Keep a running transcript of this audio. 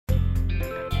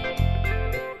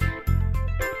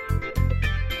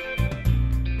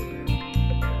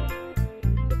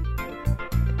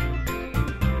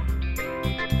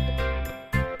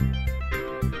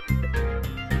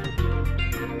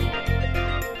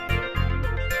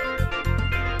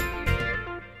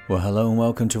Well, hello and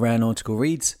welcome to Rare Nautical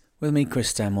Reads with me, Chris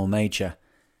Stanmore Major.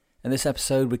 In this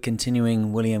episode, we're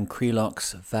continuing William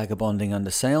Crealock's Vagabonding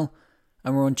Under Sail,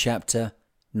 and we're on Chapter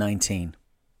 19.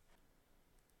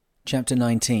 Chapter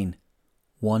 19.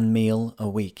 1 meal a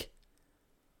week.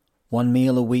 1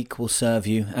 meal a week will serve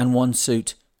you, and 1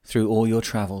 suit, through all your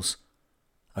travels.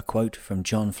 A quote from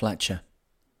John Fletcher.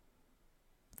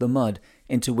 The mud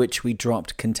into which we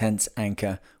dropped Content's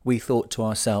anchor, we thought to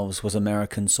ourselves was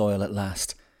American soil at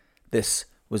last. This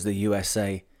was the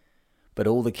USA. But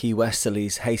all the Key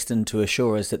Westerlies hastened to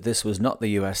assure us that this was not the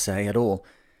USA at all.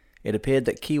 It appeared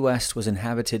that Key West was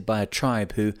inhabited by a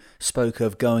tribe who spoke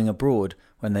of going abroad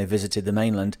when they visited the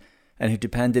mainland, and who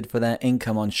depended for their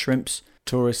income on shrimps,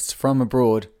 tourists from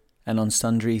abroad, and on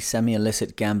sundry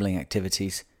semi-illicit gambling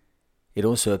activities. It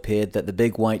also appeared that the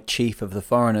big white chief of the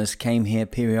foreigners came here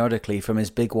periodically from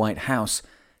his big white house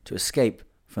to escape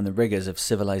from the rigors of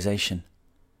civilization.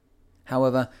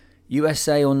 However,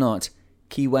 USA or not,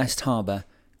 Key West Harbour,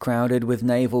 crowded with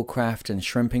naval craft and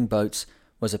shrimping boats,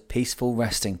 was a peaceful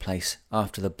resting place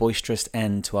after the boisterous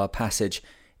end to our passage,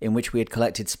 in which we had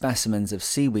collected specimens of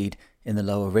seaweed in the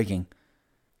lower rigging.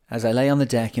 As I lay on the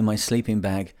deck in my sleeping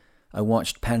bag, I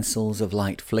watched pencils of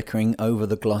light flickering over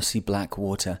the glossy black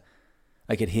water.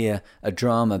 I could hear a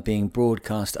drama being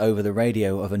broadcast over the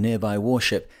radio of a nearby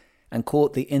warship, and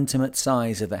caught the intimate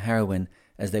sighs of the heroine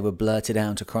as they were blurted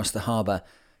out across the harbour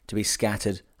to be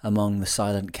scattered among the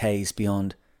silent quays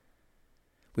beyond.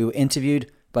 We were interviewed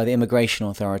by the immigration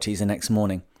authorities the next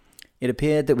morning. It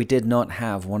appeared that we did not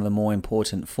have one of the more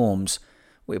important forms.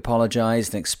 We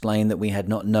apologised and explained that we had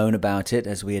not known about it,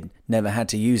 as we had never had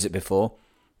to use it before.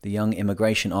 The young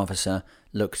immigration officer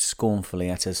looked scornfully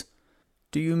at us.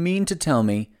 "Do you mean to tell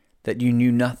me that you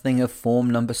knew nothing of form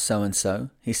number so-and-so?"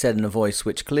 he said in a voice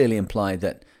which clearly implied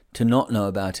that to not know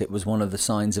about it was one of the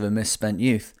signs of a misspent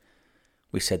youth.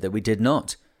 We said that we did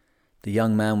not. The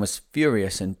young man was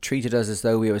furious and treated us as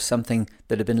though we were something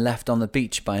that had been left on the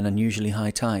beach by an unusually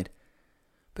high tide.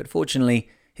 But fortunately,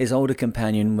 his older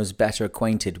companion was better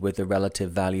acquainted with the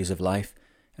relative values of life,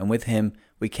 and with him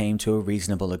we came to a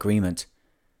reasonable agreement.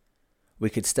 We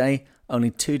could stay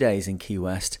only 2 days in Key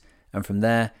West, and from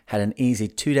there had an easy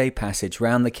 2-day passage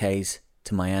round the Cays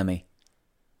to Miami.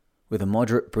 With a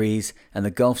moderate breeze and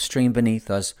the Gulf Stream beneath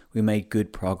us, we made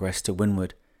good progress to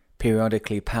windward,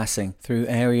 periodically passing through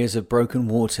areas of broken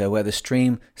water where the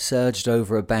stream surged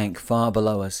over a bank far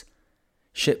below us.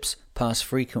 Ships passed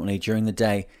frequently during the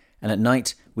day, and at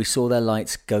night we saw their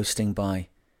lights ghosting by.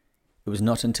 It was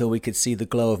not until we could see the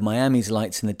glow of Miami's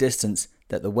lights in the distance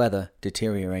that the weather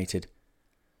deteriorated.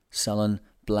 Sullen,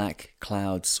 black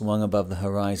clouds swung above the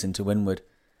horizon to windward.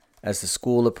 As the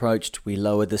squall approached, we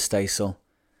lowered the staysail.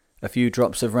 A few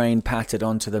drops of rain pattered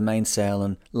onto the mainsail,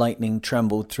 and lightning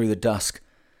trembled through the dusk.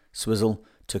 Swizzle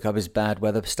took up his bad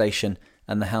weather station,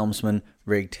 and the helmsman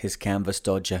rigged his canvas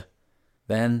dodger.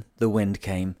 Then the wind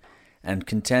came, and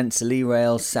Content's lee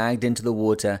rail sagged into the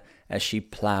water as she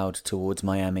ploughed towards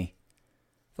Miami.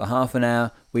 For half an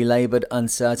hour we laboured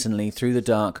uncertainly through the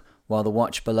dark, while the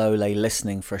watch below lay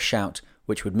listening for a shout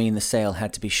which would mean the sail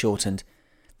had to be shortened.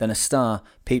 Then a star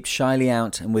peeped shyly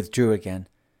out and withdrew again.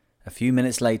 A few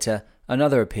minutes later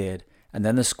another appeared, and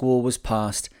then the squall was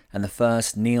past, and the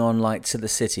first neon lights of the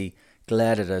city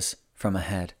glared at us from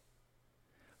ahead.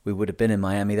 We would have been in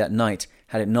Miami that night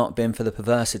had it not been for the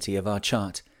perversity of our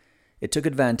chart. It took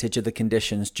advantage of the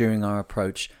conditions during our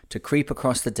approach to creep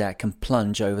across the deck and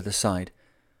plunge over the side.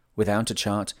 Without a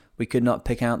chart, we could not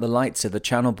pick out the lights of the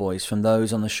channel buoys from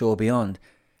those on the shore beyond,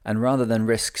 and rather than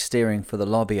risk steering for the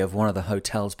lobby of one of the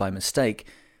hotels by mistake,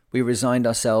 we resigned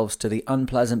ourselves to the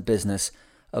unpleasant business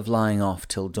of lying off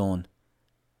till dawn.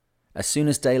 As soon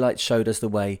as daylight showed us the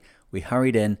way, we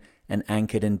hurried in and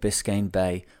anchored in Biscayne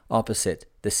Bay, opposite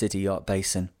the City Yacht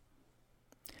Basin.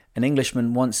 An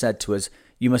Englishman once said to us,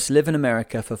 "You must live in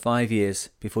America for 5 years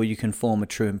before you can form a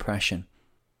true impression."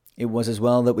 It was as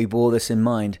well that we bore this in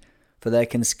mind, for there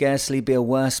can scarcely be a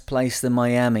worse place than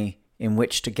Miami in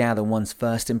which to gather one's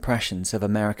first impressions of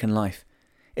American life.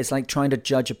 It's like trying to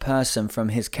judge a person from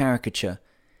his caricature.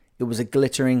 It was a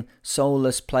glittering,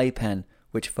 soulless playpen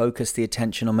which focused the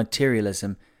attention on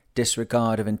materialism,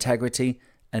 disregard of integrity,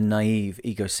 and naive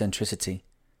egocentricity.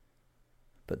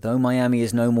 But though Miami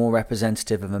is no more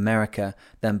representative of America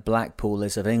than Blackpool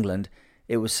is of England,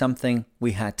 it was something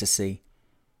we had to see.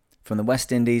 From the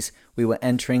West Indies, we were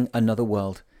entering another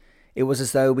world. It was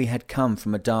as though we had come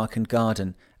from a darkened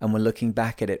garden and were looking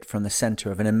back at it from the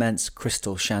centre of an immense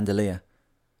crystal chandelier.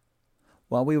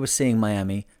 While we were seeing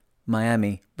Miami,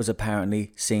 Miami was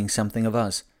apparently seeing something of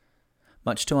us.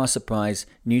 Much to our surprise,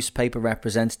 newspaper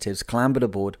representatives clambered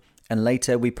aboard and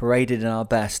later we paraded in our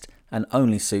best and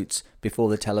only suits before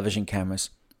the television cameras.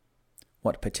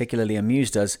 What particularly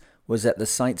amused us was that the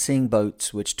sightseeing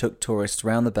boats which took tourists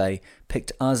round the bay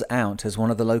picked us out as one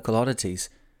of the local oddities.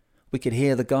 We could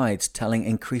hear the guides telling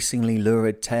increasingly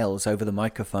lurid tales over the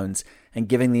microphones and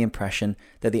giving the impression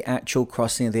that the actual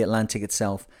crossing of the Atlantic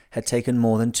itself had taken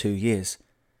more than 2 years.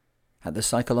 At the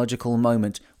psychological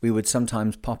moment, we would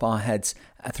sometimes pop our heads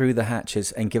through the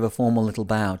hatches and give a formal little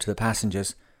bow to the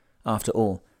passengers. After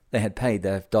all, they had paid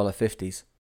their $50s.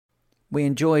 We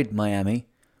enjoyed Miami.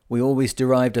 We always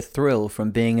derived a thrill from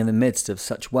being in the midst of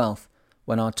such wealth,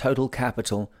 when our total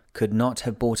capital could not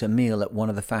have bought a meal at one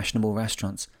of the fashionable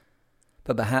restaurants.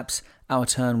 But perhaps our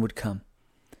turn would come.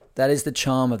 That is the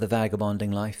charm of the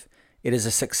vagabonding life. It is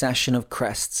a succession of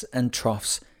crests and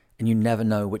troughs, and you never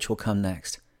know which will come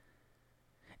next.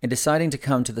 In deciding to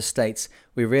come to the States,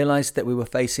 we realized that we were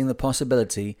facing the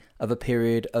possibility of a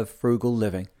period of frugal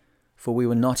living, for we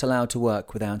were not allowed to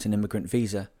work without an immigrant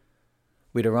visa.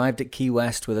 We'd arrived at Key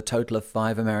West with a total of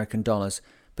 $5 American,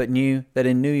 but knew that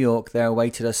in New York there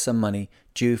awaited us some money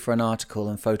due for an article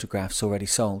and photographs already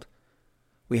sold.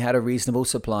 We had a reasonable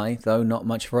supply, though not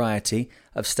much variety,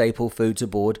 of staple foods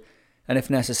aboard, and if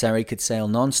necessary could sail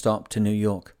non-stop to New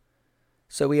York.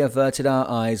 So we averted our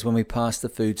eyes when we passed the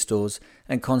food stores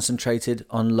and concentrated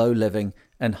on low living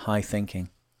and high thinking.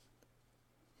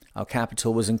 Our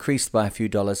capital was increased by a few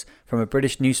dollars from a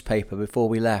British newspaper before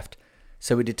we left,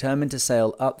 so we determined to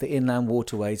sail up the inland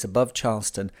waterways above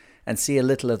Charleston and see a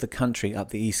little of the country up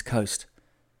the east coast.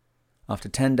 After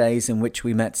 10 days in which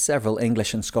we met several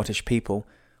English and Scottish people,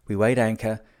 we weighed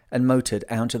anchor and motored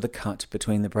out of the cut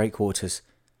between the breakwaters.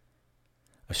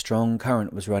 A strong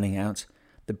current was running out.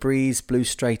 The breeze blew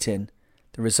straight in.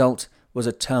 The result was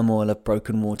a turmoil of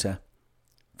broken water.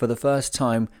 For the first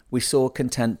time, we saw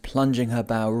Content plunging her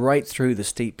bow right through the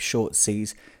steep, short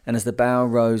seas, and as the bow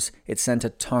rose, it sent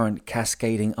a torrent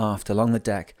cascading aft along the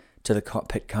deck to the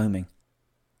cockpit coaming.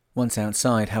 Once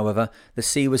outside, however, the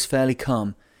sea was fairly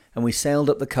calm, and we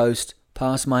sailed up the coast,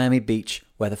 past Miami Beach,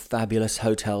 where the fabulous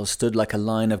hotels stood like a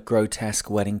line of grotesque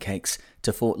wedding cakes,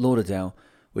 to Fort Lauderdale,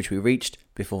 which we reached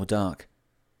before dark.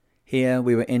 Here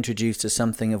we were introduced to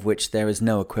something of which there is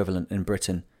no equivalent in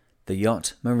Britain, the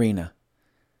yacht marina.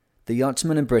 The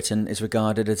yachtsman in Britain is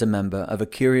regarded as a member of a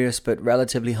curious but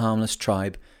relatively harmless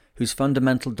tribe whose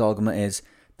fundamental dogma is,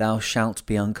 "Thou shalt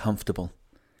be uncomfortable,"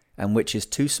 and which is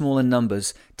too small in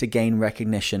numbers to gain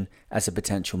recognition as a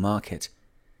potential market.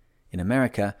 In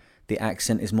America, the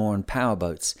accent is more on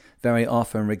powerboats, very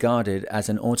often regarded as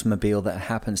an automobile that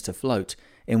happens to float,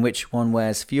 in which one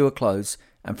wears fewer clothes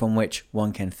and from which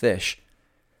one can fish.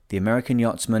 The American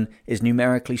yachtsman is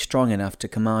numerically strong enough to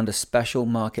command a special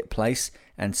marketplace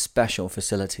and special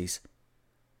facilities.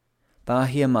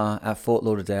 Bahia Mar at Fort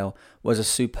Lauderdale was a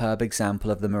superb example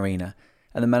of the marina,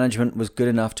 and the management was good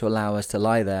enough to allow us to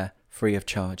lie there free of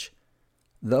charge.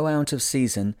 Though out of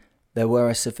season, there were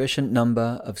a sufficient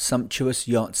number of sumptuous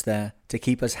yachts there to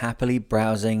keep us happily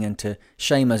browsing and to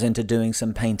shame us into doing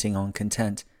some painting on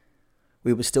Content.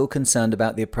 We were still concerned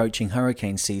about the approaching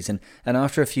hurricane season, and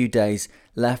after a few days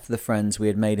left the friends we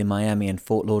had made in Miami and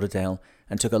Fort Lauderdale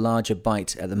and took a larger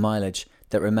bite at the mileage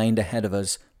that remained ahead of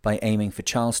us by aiming for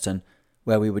Charleston,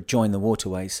 where we would join the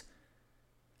waterways.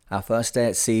 Our first day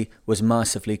at sea was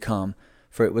mercifully calm,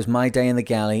 for it was my day in the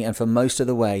galley, and for most of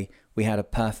the way we had a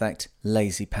perfect,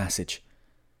 lazy passage.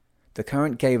 The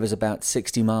current gave us about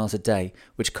 60 miles a day,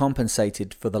 which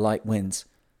compensated for the light winds.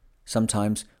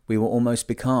 Sometimes we were almost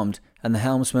becalmed, and the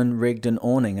helmsman rigged an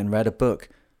awning and read a book,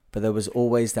 but there was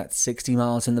always that 60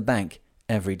 miles in the bank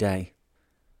every day.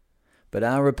 But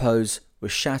our repose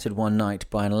was shattered one night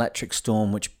by an electric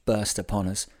storm which burst upon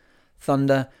us.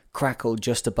 Thunder crackled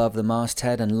just above the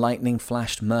masthead and lightning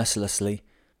flashed mercilessly.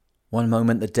 One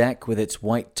moment the deck with its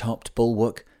white-topped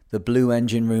bulwark, the blue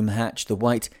engine room hatch, the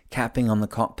white capping on the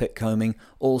cockpit coaming,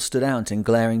 all stood out in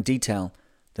glaring detail.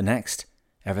 The next,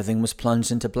 everything was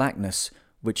plunged into blackness,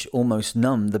 which almost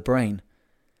numbed the brain.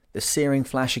 The searing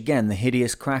flash again, the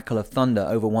hideous crackle of thunder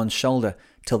over one's shoulder,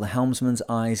 till the helmsman's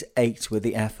eyes ached with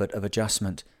the effort of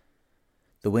adjustment.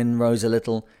 The wind rose a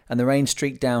little, and the rain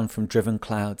streaked down from driven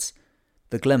clouds.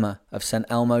 The glimmer of St.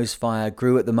 Elmo's fire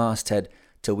grew at the masthead,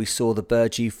 till we saw the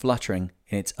Burgee fluttering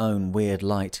in its own weird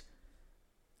light.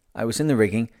 I was in the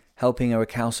rigging, helping a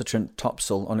recalcitrant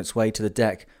topsail on its way to the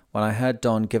deck, when I heard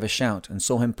Don give a shout and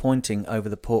saw him pointing over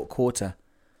the port quarter.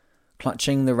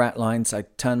 Clutching the ratlines, I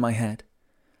turned my head.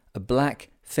 A black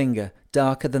finger,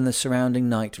 darker than the surrounding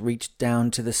night, reached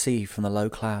down to the sea from the low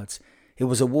clouds. It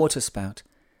was a waterspout.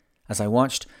 As I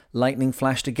watched, lightning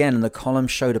flashed again, and the column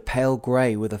showed a pale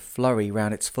grey with a flurry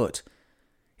round its foot.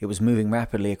 It was moving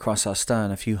rapidly across our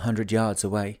stern a few 100 yards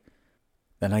away.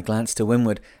 Then I glanced to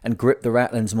windward and gripped the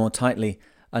ratlins more tightly.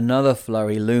 Another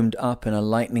flurry loomed up in a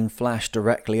lightning flash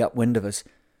directly upwind of us.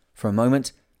 For a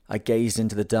moment, I gazed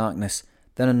into the darkness,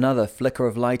 then another flicker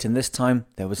of light, and this time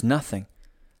there was nothing.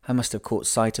 I must have caught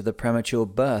sight of the premature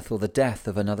birth or the death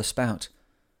of another spout.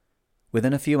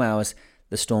 Within a few hours,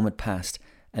 the storm had passed,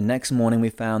 and next morning we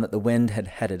found that the wind had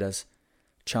headed us.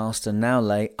 Charleston now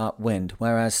lay upwind,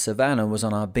 whereas Savannah was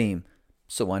on our beam,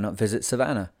 so why not visit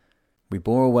Savannah? We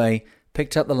bore away,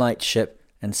 picked up the lightship,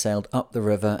 and sailed up the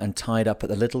river and tied up at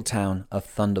the little town of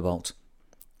Thunderbolt.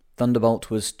 Thunderbolt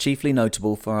was chiefly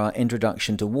notable for our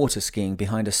introduction to water skiing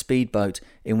behind a speedboat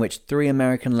in which 3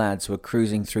 American lads were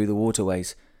cruising through the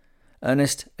waterways.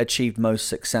 Ernest achieved most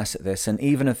success at this and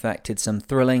even effected some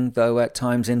thrilling, though at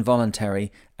times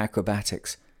involuntary,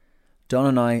 acrobatics. Don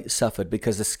and I suffered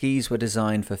because the skis were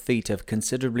designed for feet of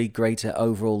considerably greater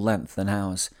overall length than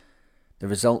ours. The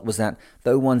result was that,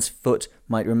 though one's foot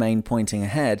might remain pointing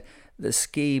ahead, the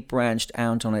ski branched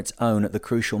out on its own at the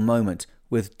crucial moment,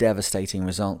 with devastating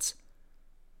results.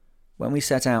 When we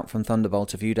set out from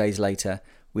Thunderbolt a few days later,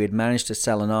 we had managed to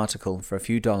sell an article for a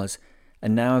few dollars,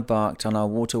 and now embarked on our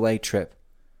waterway trip.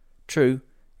 True,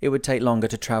 it would take longer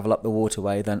to travel up the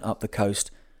waterway than up the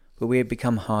coast, but we had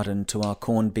become hardened to our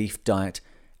corned beef diet,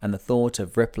 and the thought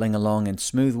of rippling along in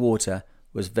smooth water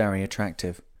was very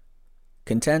attractive.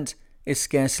 Content is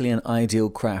scarcely an ideal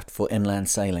craft for inland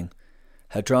sailing.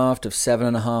 Her draft of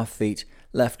 7.5 feet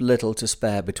left little to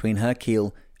spare between her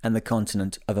keel and the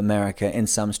continent of America in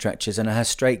some stretches, and her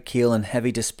straight keel and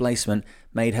heavy displacement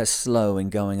made her slow in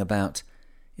going about.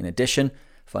 In addition,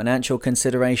 financial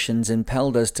considerations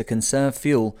impelled us to conserve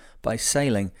fuel by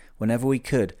sailing whenever we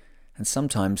could, and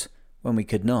sometimes when we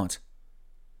could not.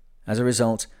 As a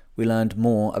result, we learned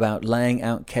more about laying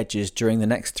out kedges during the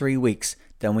next 3 weeks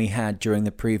than we had during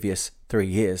the previous 3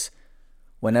 years.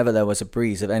 Whenever there was a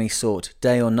breeze of any sort,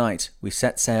 day or night, we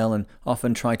set sail and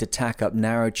often tried to tack up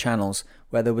narrow channels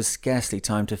where there was scarcely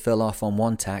time to fill off on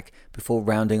one tack before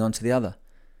rounding onto the other.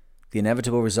 The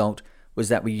inevitable result was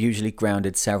that we usually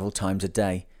grounded several times a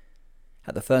day.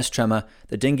 At the first tremor,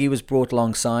 the dinghy was brought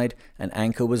alongside, an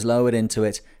anchor was lowered into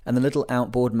it, and the little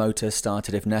outboard motor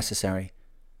started if necessary.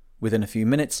 Within a few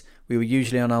minutes, we were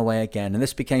usually on our way again, and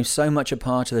this became so much a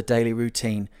part of the daily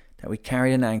routine that we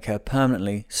carried an anchor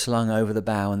permanently slung over the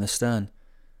bow and the stern.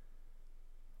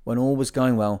 When all was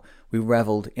going well, we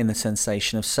revelled in the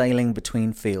sensation of sailing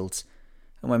between fields,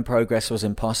 and when progress was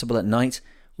impossible at night,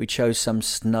 we chose some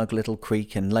snug little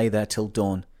creek and lay there till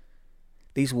dawn.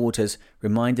 These waters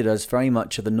reminded us very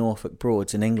much of the Norfolk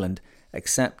Broads in England,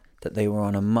 except that they were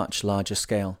on a much larger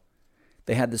scale.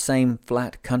 They had the same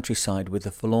flat countryside with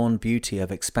the forlorn beauty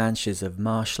of expanses of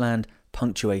marshland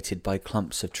punctuated by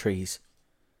clumps of trees.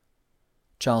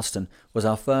 Charleston was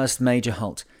our first major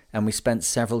halt, and we spent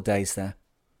several days there.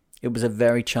 It was a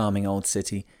very charming old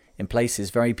city, in places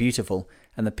very beautiful,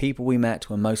 and the people we met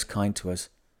were most kind to us.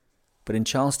 But in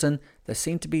Charleston, there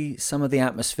seemed to be some of the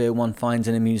atmosphere one finds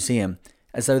in a museum,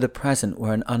 as though the present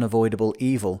were an unavoidable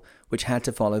evil which had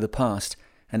to follow the past,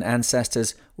 and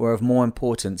ancestors were of more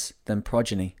importance than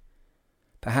progeny.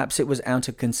 Perhaps it was out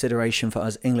of consideration for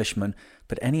us Englishmen,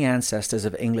 but any ancestors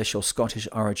of English or Scottish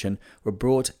origin were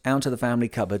brought out of the family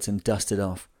cupboards and dusted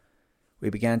off. We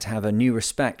began to have a new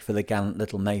respect for the gallant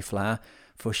little Mayflower,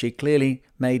 for she clearly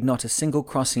made not a single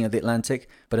crossing of the Atlantic,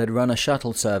 but had run a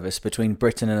shuttle service between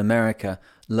Britain and America,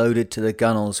 loaded to the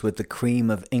gunwales with the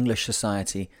cream of English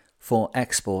society, for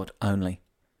export only.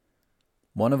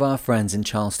 One of our friends in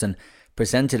Charleston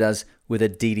presented us with a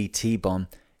DDT bomb,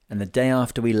 and the day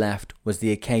after we left was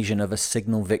the occasion of a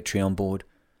signal victory on board.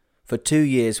 For 2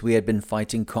 years we had been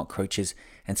fighting cockroaches,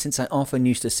 and since I often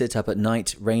used to sit up at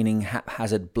night raining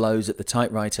haphazard blows at the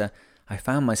typewriter, I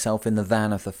found myself in the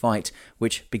van of the fight,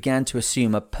 which began to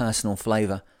assume a personal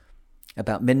flavour.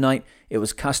 About midnight, it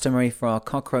was customary for our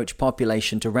cockroach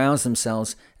population to rouse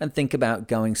themselves and think about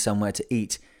going somewhere to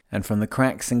eat, and from the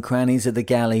cracks and crannies of the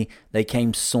galley they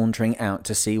came sauntering out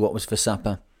to see what was for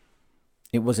supper.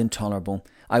 It was intolerable.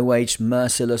 I waged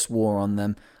merciless war on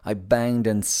them. I banged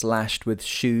and slashed with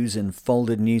shoes and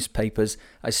folded newspapers.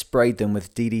 I sprayed them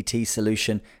with DDT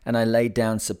solution, and I laid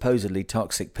down supposedly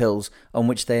toxic pills on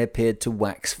which they appeared to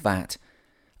wax fat.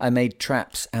 I made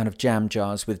traps out of jam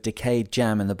jars with decayed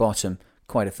jam in the bottom,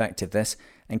 quite effective this,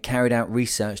 and carried out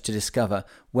research to discover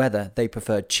whether they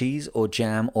preferred cheese or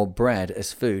jam or bread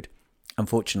as food.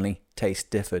 Unfortunately, taste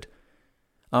differed.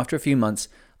 After a few months,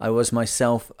 I was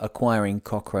myself acquiring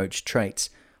cockroach traits,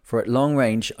 for at long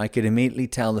range I could immediately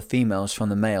tell the females from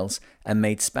the males and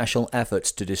made special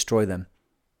efforts to destroy them.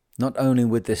 Not only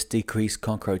would this decrease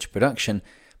cockroach production,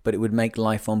 but it would make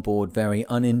life on board very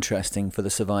uninteresting for the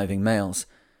surviving males.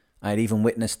 I had even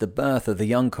witnessed the birth of the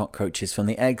young cockroaches from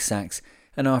the egg sacs,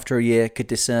 and after a year could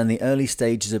discern the early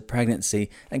stages of pregnancy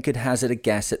and could hazard a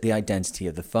guess at the identity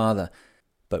of the father.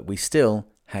 But we still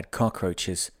had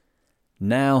cockroaches.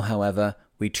 Now, however,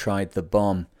 we tried the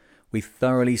bomb. We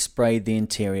thoroughly sprayed the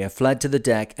interior, fled to the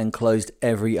deck, and closed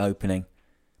every opening.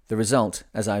 The result,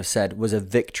 as I've said, was a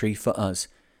victory for us.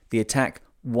 The attack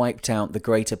wiped out the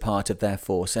greater part of their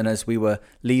force, and as we were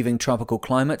leaving tropical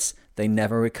climates, they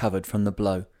never recovered from the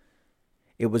blow.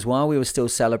 It was while we were still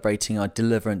celebrating our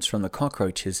deliverance from the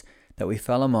cockroaches that we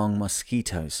fell among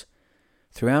mosquitoes.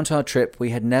 Throughout our trip, we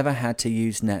had never had to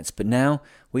use nets, but now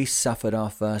we suffered our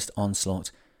first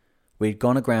onslaught. We had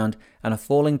gone aground, and a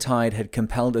falling tide had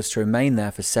compelled us to remain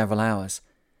there for several hours.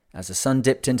 As the sun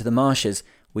dipped into the marshes,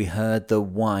 we heard the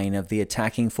whine of the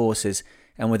attacking forces,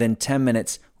 and within 10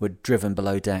 minutes were driven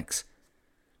below decks.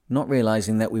 Not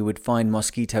realizing that we would find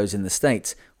mosquitoes in the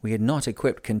States, we had not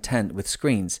equipped Content with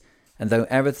screens, and though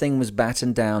everything was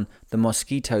battened down, the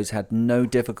mosquitoes had no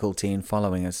difficulty in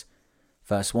following us.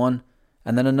 First one,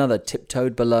 and then another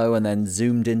tiptoed below and then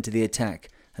zoomed into the attack,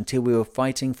 until we were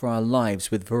fighting for our lives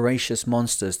with voracious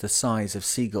monsters the size of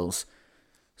seagulls.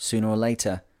 Sooner or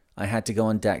later, I had to go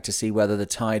on deck to see whether the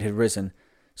tide had risen,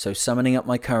 so summoning up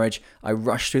my courage, I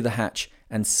rushed through the hatch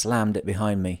and slammed it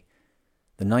behind me.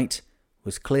 The night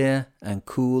was clear and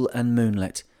cool and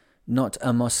moonlit. Not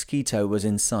a mosquito was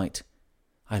in sight.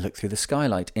 I looked through the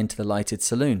skylight into the lighted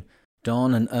saloon.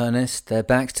 Don and Ernest, their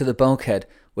backs to the bulkhead,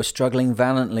 were struggling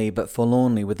valiantly but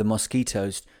forlornly with the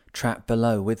mosquitoes trapped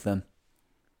below with them.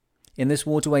 In this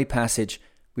waterway passage,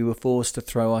 we were forced to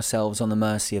throw ourselves on the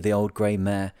mercy of the old grey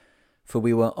mare, for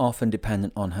we were often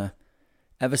dependent on her.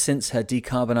 Ever since her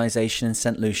decarbonisation in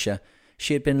St. Lucia,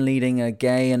 she had been leading a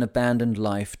gay and abandoned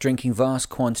life, drinking vast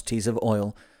quantities of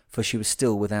oil, for she was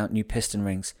still without new piston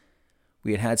rings.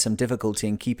 We had had some difficulty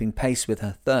in keeping pace with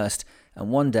her thirst, and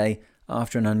one day,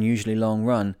 after an unusually long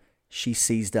run, she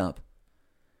seized up.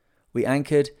 We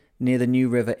anchored near the New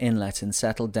River Inlet and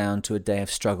settled down to a day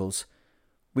of struggles.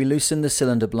 We loosened the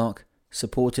cylinder block,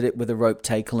 supported it with a rope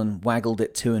tackle and waggled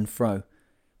it to and fro.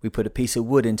 We put a piece of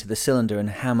wood into the cylinder and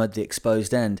hammered the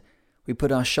exposed end. We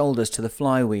put our shoulders to the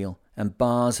flywheel and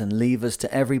bars and levers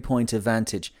to every point of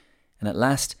vantage, and at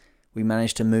last we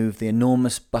managed to move the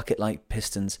enormous bucket-like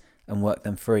pistons and work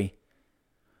them free.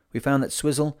 We found that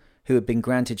Swizzle, who had been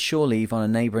granted shore leave on a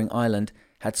neighbouring island,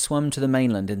 had swum to the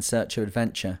mainland in search of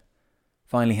adventure.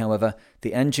 Finally, however,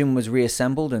 the engine was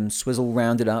reassembled and Swizzle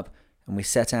rounded up, and we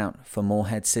set out for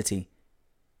Morehead City.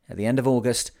 At the end of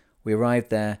August, we arrived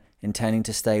there, intending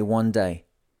to stay 1 day.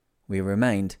 We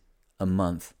remained a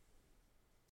month.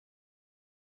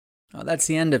 That's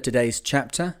the end of today's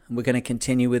chapter, and we're going to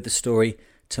continue with the story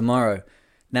tomorrow.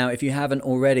 Now, if you haven't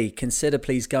already, consider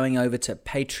please going over to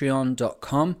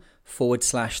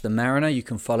patreon.com/themariner. You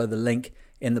can follow the link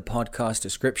in the podcast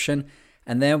description.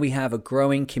 And there we have a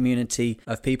growing community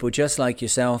of people just like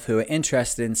yourself who are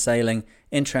interested in sailing,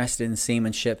 interested in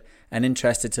seamanship, and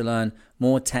interested to learn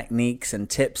more techniques and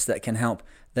tips that can help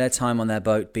their time on their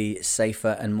boat be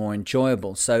safer and more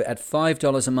enjoyable. So at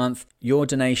 $5 a month, your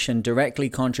donation directly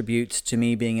contributes to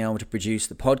me being able to produce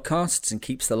the podcasts and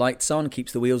keeps the lights on,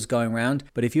 keeps the wheels going round.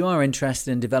 But if you are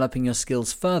interested in developing your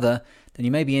skills further, then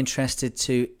you may be interested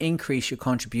to increase your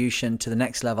contribution to the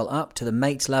next level up, to the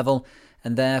mates level.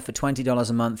 And there, for $20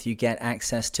 a month, you get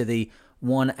access to the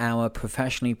 1 hour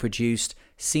professionally produced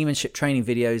seamanship training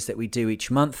videos that we do each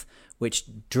month, which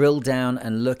drill down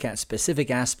and look at specific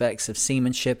aspects of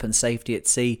seamanship and safety at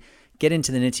sea, get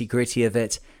into the nitty-gritty of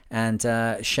it, and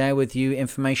share with you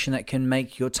information that can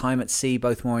make your time at sea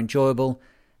both more enjoyable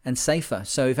and safer.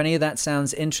 So if any of that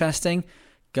sounds interesting,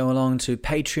 go along to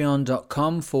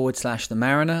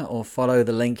patreon.com/themariner or follow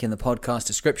the link in the podcast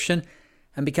description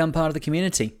and become part of the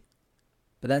community.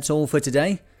 But that's all for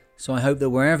today. So I hope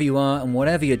that wherever you are and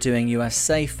whatever you're doing, you are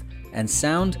safe and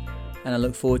sound. And I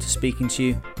look forward to speaking to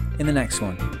you in the next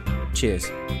one. Cheers.